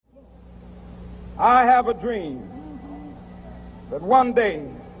I have a dream that one day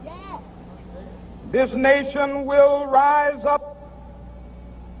this nation will rise up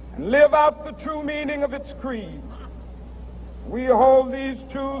and live out the true meaning of its creed. We hold these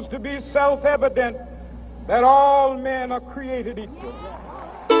truths to be self-evident, that all men are created equal.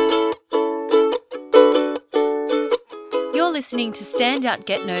 You're listening to Stand Out,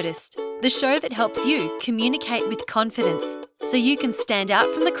 Get Noticed, the show that helps you communicate with confidence so you can stand out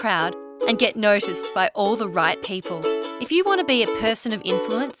from the crowd and get noticed by all the right people. If you want to be a person of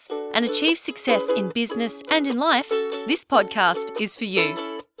influence and achieve success in business and in life, this podcast is for you.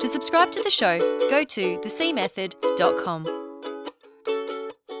 To subscribe to the show, go to thecmethod.com.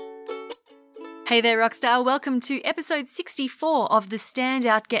 Hey there, Rockstar. Welcome to episode 64 of the Stand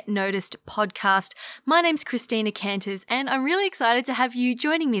Out, Get Noticed podcast. My name's Christina Canters, and I'm really excited to have you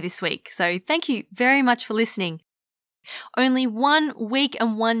joining me this week. So thank you very much for listening. Only 1 week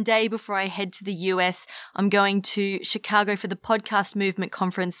and 1 day before I head to the US, I'm going to Chicago for the Podcast Movement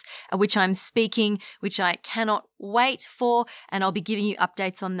Conference, at which I'm speaking, which I cannot wait for, and I'll be giving you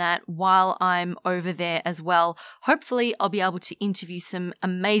updates on that while I'm over there as well. Hopefully, I'll be able to interview some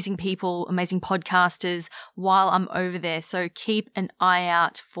amazing people, amazing podcasters while I'm over there, so keep an eye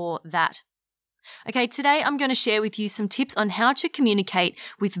out for that. Okay, today I'm going to share with you some tips on how to communicate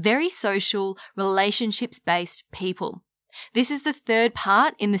with very social, relationships-based people. This is the third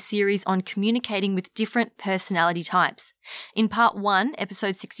part in the series on communicating with different personality types. In part 1,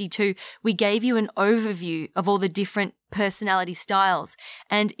 episode 62, we gave you an overview of all the different personality styles.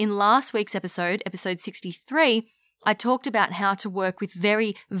 And in last week's episode, episode 63, I talked about how to work with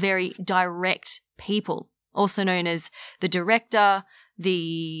very, very direct people, also known as the director,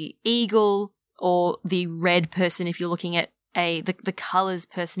 the eagle, or the red person if you're looking at the colors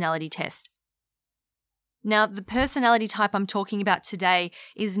personality test. Now, the personality type I'm talking about today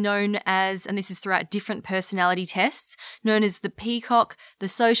is known as, and this is throughout different personality tests, known as the peacock, the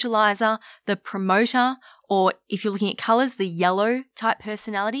socializer, the promoter, or if you're looking at colors, the yellow type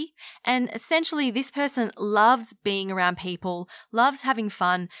personality. And essentially, this person loves being around people, loves having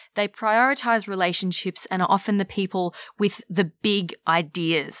fun. They prioritize relationships and are often the people with the big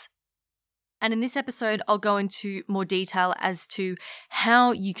ideas. And in this episode, I'll go into more detail as to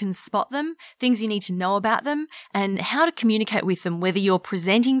how you can spot them, things you need to know about them, and how to communicate with them, whether you're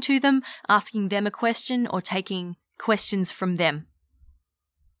presenting to them, asking them a question, or taking questions from them.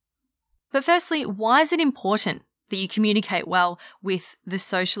 But firstly, why is it important that you communicate well with the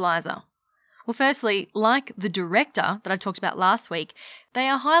socializer? Well, firstly, like the director that I talked about last week, they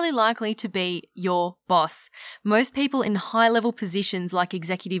are highly likely to be your boss. Most people in high-level positions like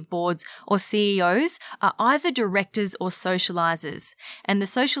executive boards or CEOs are either directors or socializers. And the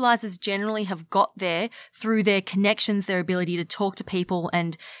socializers generally have got there through their connections, their ability to talk to people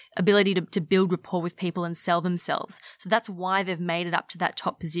and ability to build rapport with people and sell themselves. So that's why they've made it up to that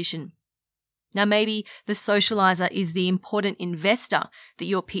top position. Now, maybe the socializer is the important investor that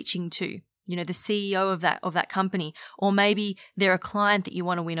you're pitching to. You know, the CEO of that company, or maybe they're a client that you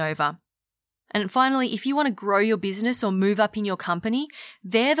want to win over. And finally, if you want to grow your business or move up in your company,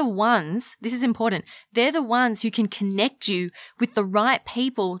 they're the ones, this is important, they're the ones who can connect you with the right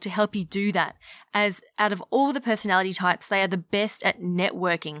people to help you do that. As out of all the personality types, they are the best at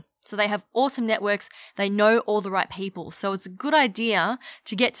networking. So they have awesome networks. They know all the right people. So it's a good idea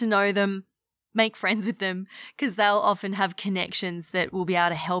to get to know them, make friends with them, because they'll often have connections that will be able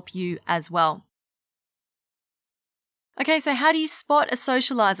to help you as well. Okay, so how do you spot a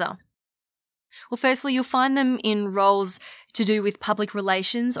socializer? Well, firstly, you'll find them in roles to do with public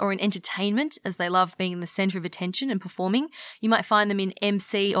relations or in entertainment, as they love being in the center of attention and performing. You might find them in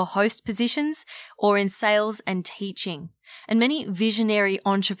MC or host positions, or in sales and teaching. And many visionary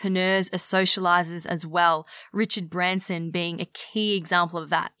entrepreneurs are socializers as well, Richard Branson being a key example of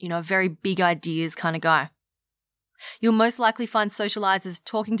that, a very big ideas kind of guy. You'll most likely find socializers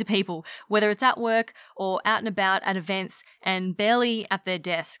talking to people, whether it's at work or out and about at events and barely at their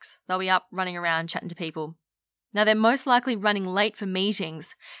desks. They'll be up running around chatting to people. Now, they're most likely running late for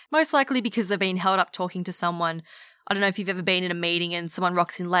meetings, most likely because they've been held up talking to someone. I don't know if you've ever been in a meeting and someone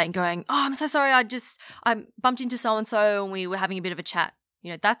rocks in late and going, "Oh, I'm so sorry, I bumped into so-and-so and we were having a bit of a chat."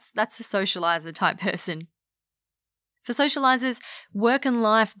 That's a socializer type person. For socializers, work and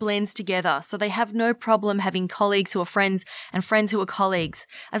life blends together, so they have no problem having colleagues who are friends and friends who are colleagues,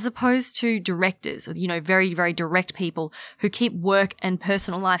 as opposed to directors, very, very direct people who keep work and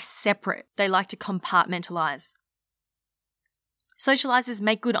personal life separate. They like to compartmentalize. Socializers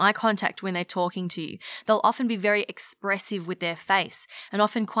make good eye contact when they're talking to you. They'll often be very expressive with their face and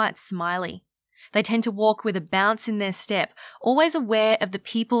often quite smiley. They tend to walk with a bounce in their step, always aware of the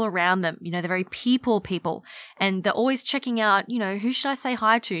people around them. They're very people. And they're always checking out, who should I say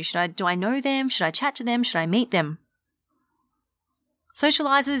hi to? Do I know them? Should I chat to them? Should I meet them?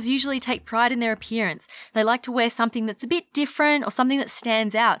 Socializers usually take pride in their appearance. They like to wear something that's a bit different or something that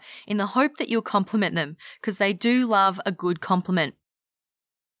stands out in the hope that you'll compliment them, because they do love a good compliment.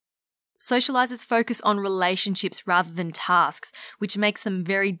 Socializers focus on relationships rather than tasks, which makes them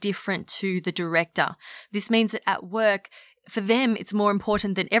very different to the director. This means that at work, for them, it's more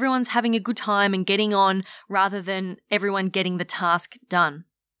important that everyone's having a good time and getting on rather than everyone getting the task done.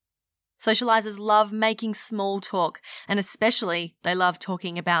 Socializers love making small talk, and especially they love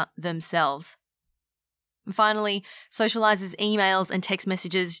talking about themselves. And finally, socializers' emails and text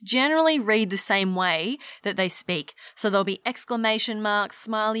messages generally read the same way that they speak. So there'll be exclamation marks,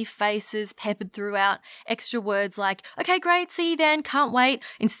 smiley faces peppered throughout, extra words like, okay, great, see you then, can't wait,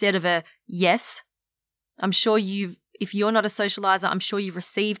 instead of a yes. I'm sure if you're not a socializer, I'm sure you've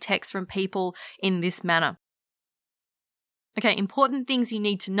received texts from people in this manner. Okay, important things you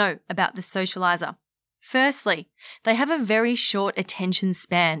need to know about the socializer. Firstly, they have a very short attention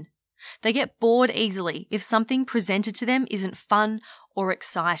span. They get bored easily if something presented to them isn't fun or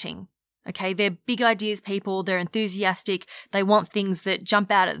exciting. Okay, they're big ideas people, they're enthusiastic, they want things that jump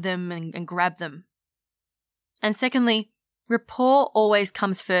out at them and grab them. And secondly, rapport always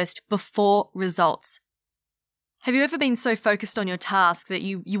comes first before results. Have you ever been so focused on your task that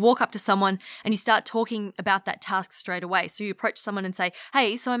you walk up to someone and you start talking about that task straight away? So you approach someone and say,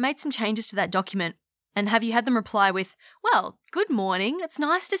 hey, so I made some changes to that document. And have you had them reply with, well, good morning, it's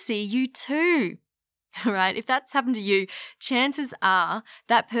nice to see you too. Right? If that's happened to you, chances are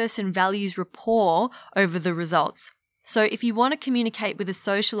that person values rapport over the results. So if you want to communicate with a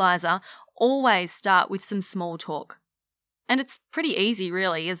socializer, always start with some small talk. And it's pretty easy,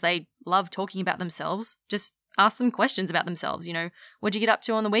 really, as they love talking about themselves. Just ask them questions about themselves. What'd you get up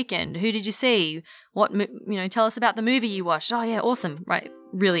to on the weekend? Who did you see? Tell us about the movie you watched. Oh yeah, awesome. Right.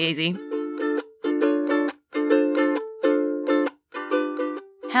 Really easy.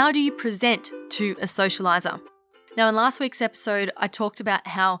 How do you present to a socializer? Now, in last week's episode, I talked about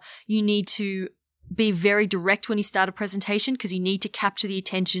how you need to be very direct when you start a presentation because you need to capture the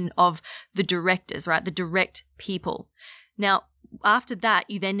attention of the directors, right? The direct people. Now, after that,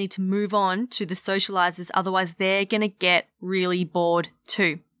 you then need to move on to the socializers, otherwise they're going to get really bored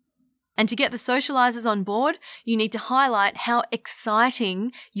too. And to get the socializers on board, you need to highlight how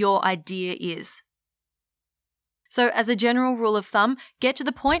exciting your idea is. So as a general rule of thumb, get to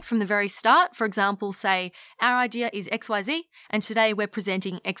the point from the very start. For example, say, our idea is XYZ, and today we're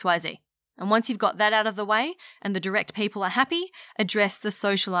presenting XYZ. And once you've got that out of the way and the direct people are happy, address the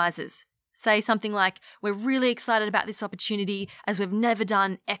socializers. Say something like, we're really excited about this opportunity as we've never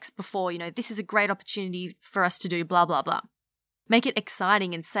done X before. This is a great opportunity for us to do blah, blah, blah. Make it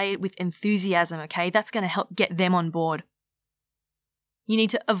exciting and say it with enthusiasm, okay? That's going to help get them on board. You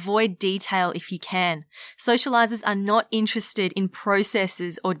need to avoid detail if you can. Socializers are not interested in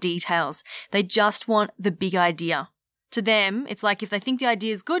processes or details. They just want the big idea. To them, it's like if they think the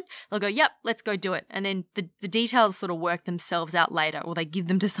idea is good, they'll go, yep, let's go do it. And then the details sort of work themselves out later, or they give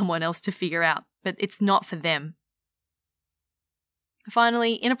them to someone else to figure out. But it's not for them.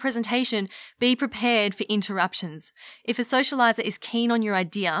 Finally, in a presentation, be prepared for interruptions. If a socializer is keen on your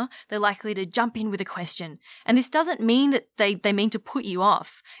idea, they're likely to jump in with a question. And this doesn't mean that they mean to put you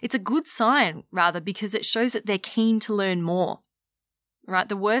off. It's a good sign, rather, because it shows that they're keen to learn more. Right?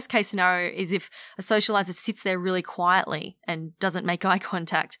 The worst case scenario is if a socializer sits there really quietly and doesn't make eye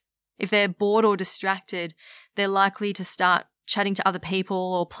contact. If they're bored or distracted, they're likely to start chatting to other people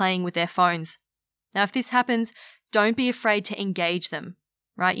or playing with their phones. Now, if this happens, don't be afraid to engage them,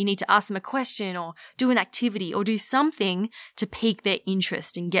 right? You need to ask them a question or do an activity or do something to pique their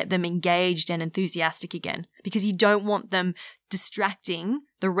interest and get them engaged and enthusiastic again, because you don't want them distracting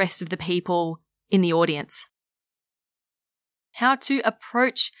the rest of the people in the audience. How to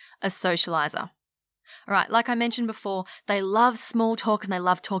approach a socializer. All right, like I mentioned before, they love small talk and they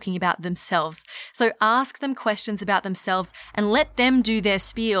love talking about themselves. So ask them questions about themselves and let them do their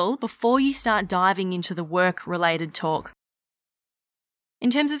spiel before you start diving into the work-related talk. In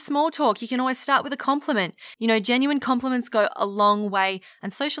terms of small talk, you can always start with a compliment. Genuine compliments go a long way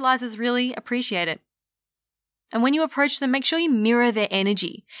and socializers really appreciate it. And when you approach them, make sure you mirror their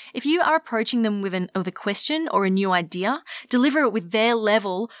energy. If you are approaching them with a question or a new idea, deliver it with their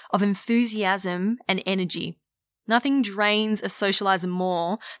level of enthusiasm and energy. Nothing drains a socializer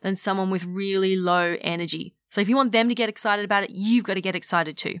more than someone with really low energy. So if you want them to get excited about it, you've got to get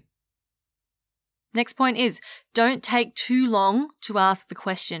excited too. Next point is, don't take too long to ask the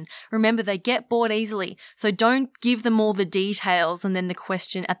question. Remember, they get bored easily, so don't give them all the details and then the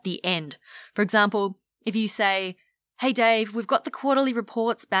question at the end. For example, if you say, "Hey Dave, we've got the quarterly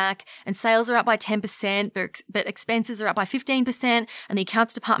reports back and sales are up by 10%, but expenses are up by 15%, and the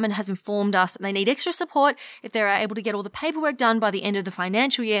accounts department has informed us that they need extra support if they're able to get all the paperwork done by the end of the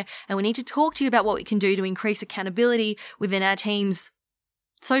financial year, and we need to talk to you about what we can do to increase accountability within our teams."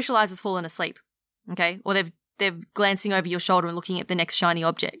 Socializer's fallen asleep. Okay, or they're glancing over your shoulder and looking at the next shiny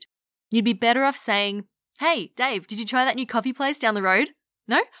object. You'd be better off saying, "Hey, Dave, did you try that new coffee place down the road?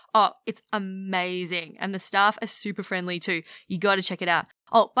 No? Oh, it's amazing. And the staff are super friendly too. You got to check it out.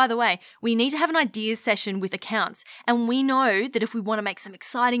 Oh, by the way, we need to have an ideas session with accounts. And we know that if we want to make some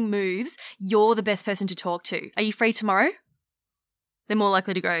exciting moves, you're the best person to talk to. Are you free tomorrow?" They're more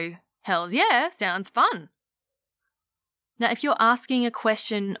likely to go, "Hells yeah, sounds fun." Now, if you're asking a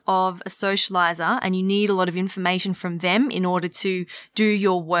question of a socializer and you need a lot of information from them in order to do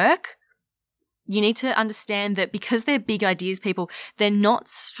your work, you need to understand that because they're big ideas people, they're not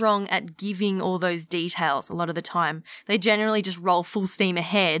strong at giving all those details a lot of the time. They generally just roll full steam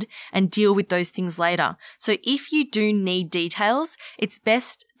ahead and deal with those things later. So if you do need details, it's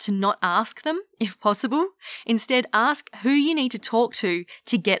best to not ask them if possible. Instead, ask who you need to talk to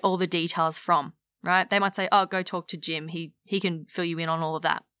get all the details from. Right? They might say, "Oh, go talk to Jim. He can fill you in on all of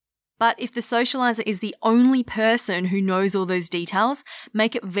that." But if the socializer is the only person who knows all those details,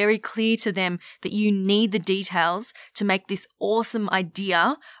 make it very clear to them that you need the details to make this awesome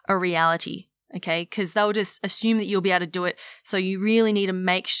idea a reality. Okay? Because they'll just assume that you'll be able to do it. So you really need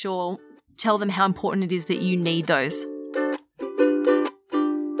to tell them how important it is that you need those.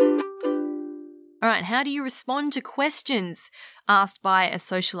 All right. How do you respond to questions asked by a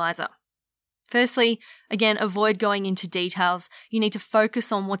socializer? Firstly, again, avoid going into details. You need to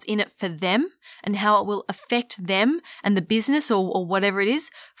focus on what's in it for them and how it will affect them and the business or whatever it is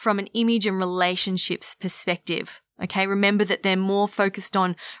from an image and relationships perspective. Okay, remember that they're more focused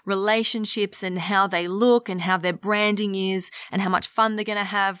on relationships and how they look and how their branding is and how much fun they're going to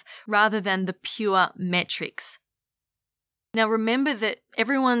have rather than the pure metrics. Now, remember that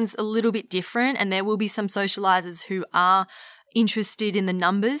everyone's a little bit different and there will be some socializers who are interested in the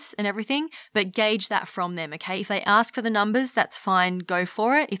numbers and everything, but gauge that from them, okay? If they ask for the numbers, that's fine, go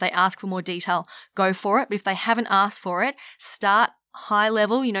for it. If they ask for more detail, go for it. But if they haven't asked for it, start high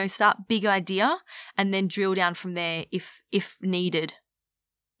level, start big idea and then drill down from there if needed.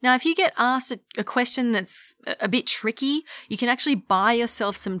 Now, if you get asked a question that's a bit tricky, you can actually buy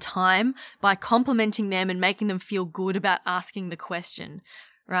yourself some time by complimenting them and making them feel good about asking the question.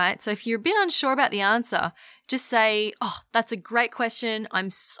 Right? So if you're a bit unsure about the answer, just say, "Oh, that's a great question. I'm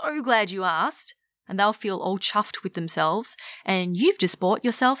so glad you asked." And they'll feel all chuffed with themselves. And you've just bought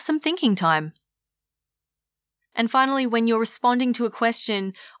yourself some thinking time. And finally, when you're responding to a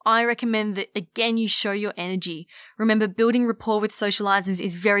question, I recommend that, again, you show your energy. Remember, building rapport with socializers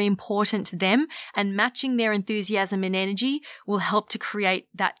is very important to them, and matching their enthusiasm and energy will help to create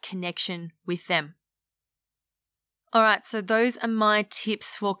that connection with them. All right, so those are my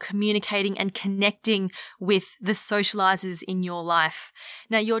tips for communicating and connecting with the socializers in your life.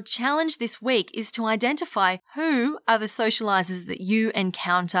 Now, your challenge this week is to identify who are the socializers that you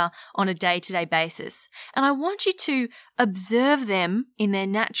encounter on a day-to-day basis. And I want you to observe them in their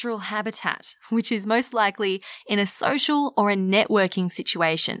natural habitat, which is most likely in a social or a networking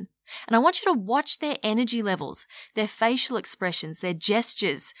situation. And I want you to watch their energy levels, their facial expressions, their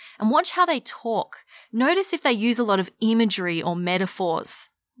gestures, and watch how they talk. Notice if they use a lot of imagery or metaphors.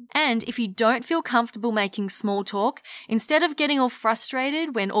 And if you don't feel comfortable making small talk, instead of getting all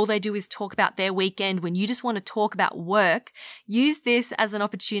frustrated when all they do is talk about their weekend when you just want to talk about work, use this as an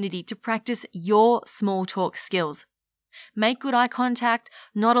opportunity to practice your small talk skills. Make good eye contact,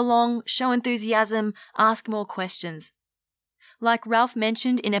 nod along, show enthusiasm, ask more questions. Like Ralph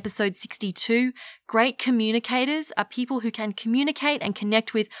mentioned in episode 62, great communicators are people who can communicate and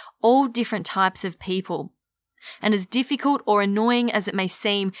connect with all different types of people. And as difficult or annoying as it may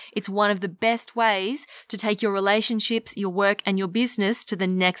seem, it's one of the best ways to take your relationships, your work, and your business to the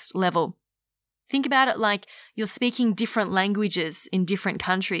next level. Think about it like you're speaking different languages in different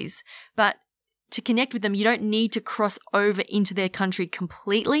countries, but to connect with them, you don't need to cross over into their country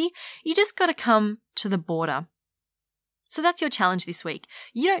completely. You just got to come to the border. So that's your challenge this week.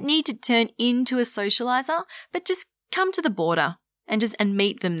 You don't need to turn into a socializer, but just come to the border and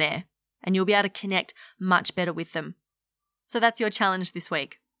meet them there, and you'll be able to connect much better with them. So that's your challenge this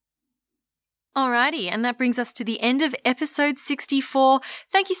week. Alrighty, and that brings us to the end of episode 64.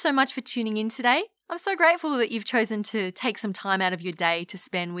 Thank you so much for tuning in today. I'm so grateful that you've chosen to take some time out of your day to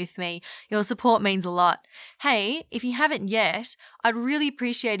spend with me. Your support means a lot. Hey, if you haven't yet, I'd really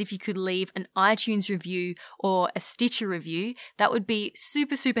appreciate if you could leave an iTunes review or a Stitcher review. That would be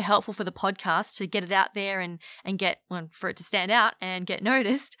super, super helpful for the podcast to get it out there and for it to stand out and get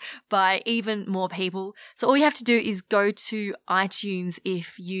noticed by even more people. So all you have to do is go to iTunes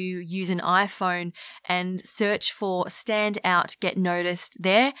if you use an iPhone and search for Stand Out, Get Noticed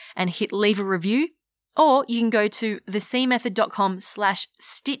there and hit leave a review. Or you can go to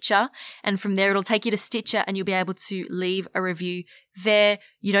thecmethod.com/Stitcher, and from there it'll take you to Stitcher and you'll be able to leave a review there.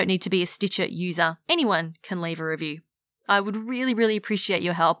 You don't need to be a Stitcher user. Anyone can leave a review. I would really, really appreciate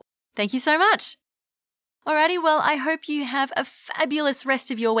your help. Thank you so much. Alrighty, well, I hope you have a fabulous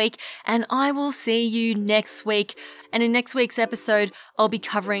rest of your week, and I will see you next week. And in next week's episode, I'll be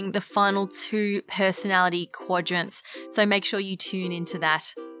covering the final 2 personality quadrants, so make sure you tune into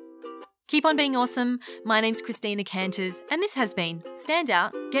that. Keep on being awesome. My name's Christina Canters, and this has been Stand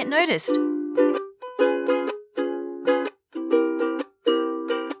Out, Get Noticed.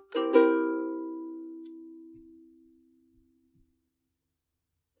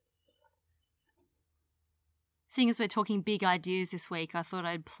 Seeing as we're talking big ideas this week, I thought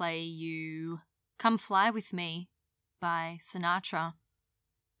I'd play you Come Fly With Me by Sinatra,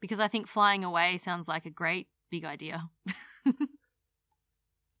 because I think flying away sounds like a great big idea.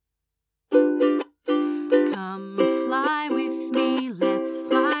 Come fly with me, let's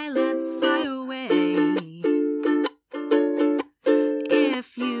fly away.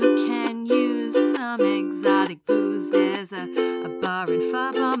 If you can use some exotic booze, there's a bar in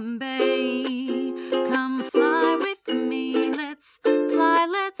far Bombay. Come fly with me, let's fly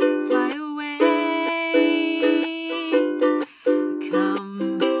away.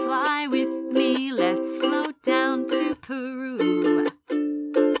 Come fly with me, let's float down to Peru.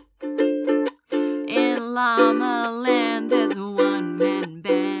 Llama Land, there's a one-man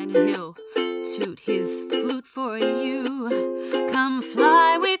band, and he'll toot his flute for you. Come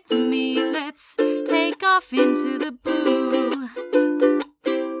fly with me, let's take off into the blue.